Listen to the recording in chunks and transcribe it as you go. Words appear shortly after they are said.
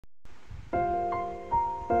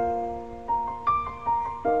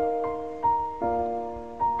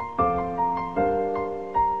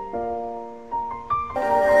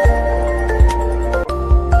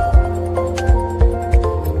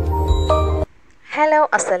Hello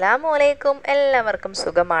അസ്സലാമു അലൈക്കും. എല്ലാവർക്കും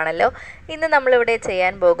സുഖമാണല്ലോ. ഇന്ന് നമ്മളിവിടെ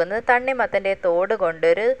ചെയ്യാൻ പോകുന്നത് തണ്ണിമത്തൻ്റെ തോട്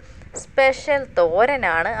കൊണ്ടൊരു സ്പെഷ്യൽ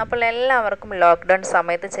തോരനാണ്. അപ്പോൾ എല്ലാവർക്കും ലോക്ക്ഡൗൺ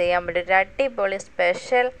സമയത്ത് ചെയ്യാൻ പറ്റിയ ഒരു അടിപൊളി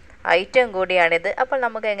സ്പെഷ്യൽ ഐറ്റം കൂടിയാണിത്. അപ്പോൾ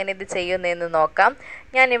നമുക്ക് എങ്ങനെ ഇത് ചെയ്യുന്നതെന്ന് നോക്കാം.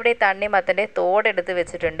 ഞാനിവിടെ തണ്ണിമത്തൻ്റെ തോടെടുത്ത്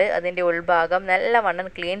വെച്ചിട്ടുണ്ട്. അതിൻ്റെ ഉൾഭാഗം നല്ലവണ്ണം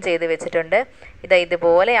ക്ലീൻ ചെയ്ത് വെച്ചിട്ടുണ്ട്.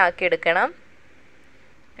 ഇതുപോലെ ആക്കിയെടുക്കണം.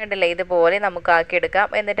 കണ്ടില്ലേ, ഇതുപോലെ നമുക്ക് ആക്കിയെടുക്കാം.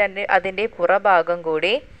 എന്നിട്ട് അതിൻ്റെ പുറഭാഗം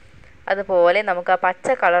കൂടി അതുപോലെ നമുക്ക് ആ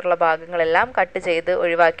പച്ച കളറുള്ള ഭാഗങ്ങളെല്ലാം കട്ട് ചെയ്ത്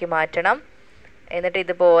ഒഴിവാക്കി മാറ്റണം. എന്നിട്ട്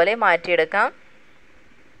ഇതുപോലെ മാറ്റിയെടുക്കാം.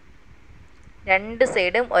 രണ്ട്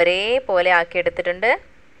സൈഡും ഒരേപോലെ ആക്കിയെടുത്തിട്ടുണ്ട്.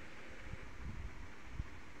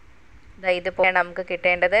 ഇതുപോലെ നമുക്ക്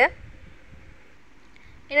കിട്ടേണ്ടത്.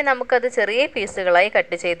 ഇനി നമുക്കത് ചെറിയ പീസുകളായി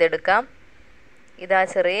കട്ട് ചെയ്തെടുക്കാം.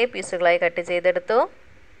 ചെറിയ പീസുകളായി കട്ട് ചെയ്തെടുത്തു.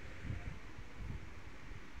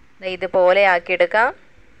 ഇതുപോലെ ആക്കിയെടുക്കാം.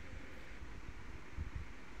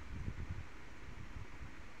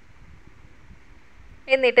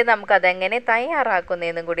 എന്നിട്ട് നമുക്കതെങ്ങനെ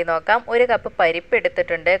തയ്യാറാക്കുന്നതെന്നും കൂടി നോക്കാം. ഒരു കപ്പ് പരിപ്പ്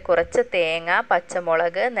എടുത്തിട്ടുണ്ട്, കുറച്ച് തേങ്ങ,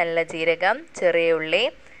 പച്ചമുളക്, നല്ല ജീരകം, ചെറിയ ഉള്ളി,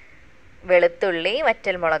 വെളുത്തുള്ളി,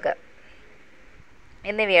 വറ്റൽമുളക്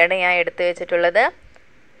എന്നിവയാണ് ഞാൻ എടുത്തു വെച്ചിട്ടുള്ളത്.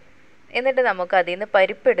 എന്നിട്ട് നമുക്ക് അതിൽ നിന്ന്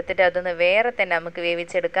പരിപ്പ് എടുത്തിട്ട് അതൊന്ന് വേറെ തന്നെ നമുക്ക്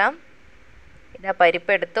വേവിച്ചെടുക്കാം.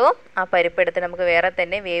 പരിപ്പെടുത്തു. ആ പരിപ്പെടുത്ത് നമുക്ക് വേറെ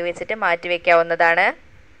തന്നെ വേവിച്ചിട്ട് മാറ്റി വയ്ക്കാവുന്നതാണ്.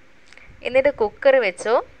 എന്നിട്ട് കുക്കർ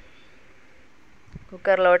വെച്ചു.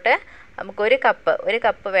 കുക്കറിലോട്ട് നമുക്ക് ഒരു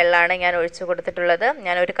കപ്പ് വെള്ളമാണ് ഞാൻ ഒഴിച്ചു കൊടുത്തിട്ടുള്ളത്.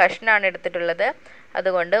 ഞാൻ ഒരു കഷ്ണമാണ് എടുത്തിട്ടുള്ളത്,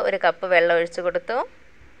 അതുകൊണ്ട് ഒരു കപ്പ് വെള്ളം ഒഴിച്ചു കൊടുത്തു.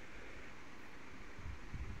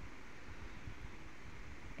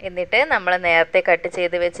 എന്നിട്ട് നമ്മൾ നേരത്തെ കട്ട്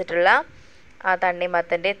ചെയ്ത് വെച്ചിട്ടുള്ള ആ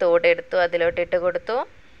തണ്ണിമത്തൻ്റെ തോട് എടുത്തു അതിലോട്ട് ഇട്ട് കൊടുത്തു.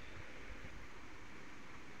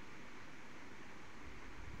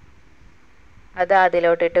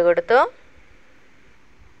 അതിലോട്ട് ഇട്ട് കൊടുത്തു.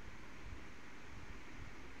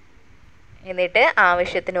 എന്നിട്ട്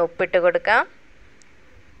ആവശ്യത്തിന് ഉപ്പിട്ട് കൊടുക്കാം.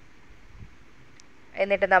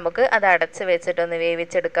 എന്നിട്ട് നമുക്ക് അത് അടച്ച് വെച്ചിട്ടൊന്ന്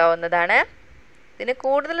വേവിച്ചെടുക്കാവുന്നതാണ്. ഇതിന്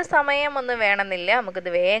കൂടുതൽ സമയമൊന്നും വേണമെന്നില്ല, നമുക്കിത്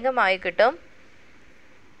വേഗമായി കിട്ടും.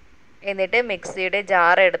 എന്നിട്ട് മിക്സിയുടെ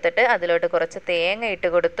ജാർ എടുത്തിട്ട് അതിലോട്ട് കുറച്ച് തേങ്ങ ഇട്ട്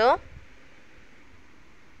കൊടുത്തു.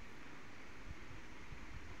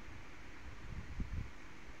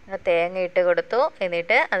 തേങ്ങ ഇട്ട് കൊടുത്തു.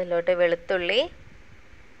 എന്നിട്ട് അതിലോട്ട് വെളുത്തുള്ളി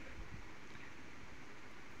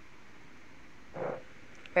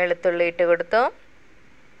ഇട്ട് കൊടുത്തു.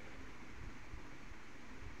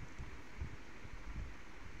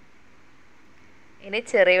 ഇനി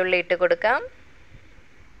ചെറിയ ഉള്ളി ഇട്ട് കൊടുക്കാം.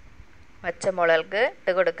 പച്ചമുളക്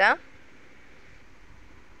ഇട്ട് കൊടുക്കാം.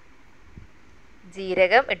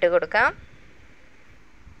 ജീരകം ഇട്ട് കൊടുക്കാം.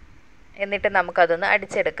 എന്നിട്ട് നമുക്കതൊന്ന്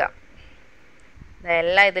അടിച്ചെടുക്കാം.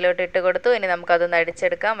 എല്ലാം ഇതിലോട്ട് ഇട്ട് കൊടുത്തു. ഇനി നമുക്കതൊന്ന്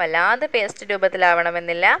അടിച്ചെടുക്കാം. വല്ലാതെ പേസ്റ്റ്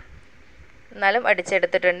രൂപത്തിലാവണമെന്നില്ല, എന്നാലും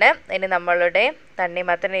അടിച്ചെടുത്തിട്ടുണ്ട്. ഇനി നമ്മളുടെ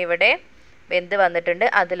തണ്ണിമത്തൻ ഇവിടെ വെന്ത് വന്നിട്ടുണ്ട്.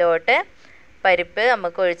 അതിലോട്ട് പരിപ്പ്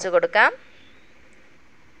നമുക്ക് ഒഴിച്ചു കൊടുക്കാം.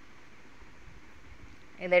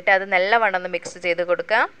 എന്നിട്ട് അത് നല്ലവണ്ണം ഒന്ന് മിക്സ് ചെയ്ത്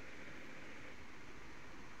കൊടുക്കാം.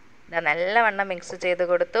 നല്ലവണ്ണം മിക്സ് ചെയ്ത്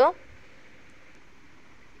കൊടുത്തു.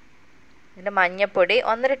 എന്നിട്ട് മഞ്ഞൾപ്പൊടി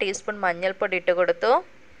 1.5 ടീസ്പൂൺ മഞ്ഞൾപ്പൊടി ഇട്ട് കൊടുത്തു.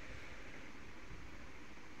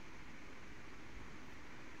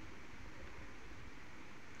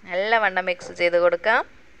 നല്ലവണ്ണം മിക്സ് ചെയ്ത് കൊടുക്കാം.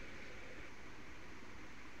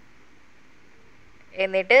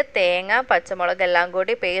 എന്നിട്ട് തേങ്ങ, പച്ചമുളക് എല്ലാം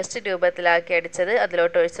കൂടി പേസ്റ്റ് രൂപത്തിലാക്കി അടിച്ചത്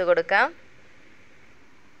അതിലോട്ട് ഒഴിച്ച് കൊടുക്കാം.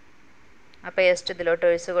 ആ പേസ്റ്റ് ഇതിലോട്ട്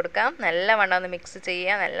ഒഴിച്ച് കൊടുക്കാം. നല്ലവണ്ണം ഒന്ന് മിക്സ്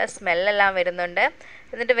ചെയ്യുക. നല്ല സ്മെല്ലെല്ലാം വരുന്നുണ്ട്.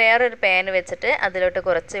 എന്നിട്ട് വേറൊരു പാൻ വെച്ചിട്ട് അതിലോട്ട്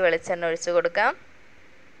കുറച്ച് വെളിച്ചെണ്ണ ഒഴിച്ച് കൊടുക്കാം.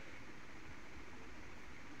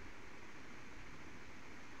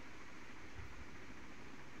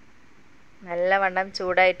 നല്ലവണ്ണം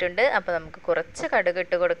ചൂടായിട്ടുണ്ട്. അപ്പോൾ നമുക്ക് കുറച്ച് കടുക്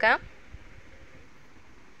ഇട്ട് കൊടുക്കാം.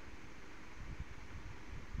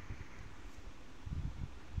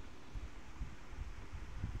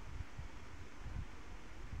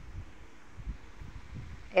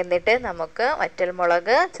 എന്നിട്ട് നമുക്ക്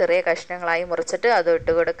വറ്റൽമുളക് ചെറിയ കഷ്ണങ്ങളായി മുറിച്ചിട്ട് അതും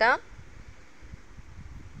ഇട്ട് കൊടുക്കാം.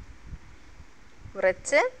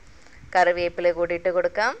 കുറച്ച് കറിവേപ്പില കൂടി ഇട്ട്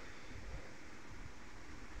കൊടുക്കാം.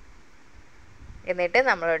 എന്നിട്ട്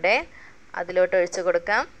നമ്മളുടെ അതിലോട്ട് ഒഴിച്ച്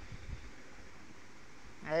കൊടുക്കാം.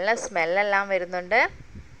 നല്ല സ്മെല്ലെല്ലാം വരുന്നുണ്ട്.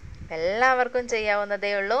 എല്ലാവർക്കും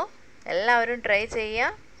ചെയ്യാവുന്നതേ ഉള്ളൂ. എല്ലാവരും ട്രൈ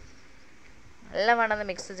ചെയ്യുക. നല്ലവണ്ണം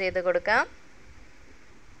മിക്സ് ചെയ്ത് കൊടുക്കാം.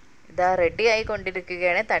 റെഡി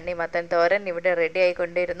ആയിക്കൊണ്ടിരിക്കുകയാണ്. തണ്ണിമത്തൻ തോരൻ ഇവിടെ റെഡി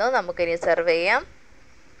ആയിക്കൊണ്ടിരുന്നു. നമുക്കിനി സെർവ് ചെയ്യാം.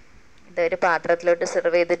 ഇതൊരു പാത്രത്തിലോട്ട്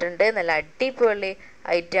സെർവ് ചെയ്തിട്ടുണ്ട്. നല്ല അടിപൊളി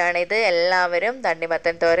ഐറ്റമാണിത്. എല്ലാവരും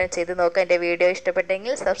തണ്ണിമത്തൻ തോരൻ ചെയ്ത് നോക്കുക. എൻ്റെ വീഡിയോ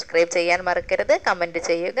ഇഷ്ടപ്പെട്ടെങ്കിൽ സബ്സ്ക്രൈബ് ചെയ്യാൻ മറക്കരുത്. കമൻറ്റ്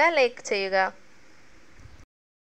ചെയ്യുക, ലൈക്ക് ചെയ്യുക.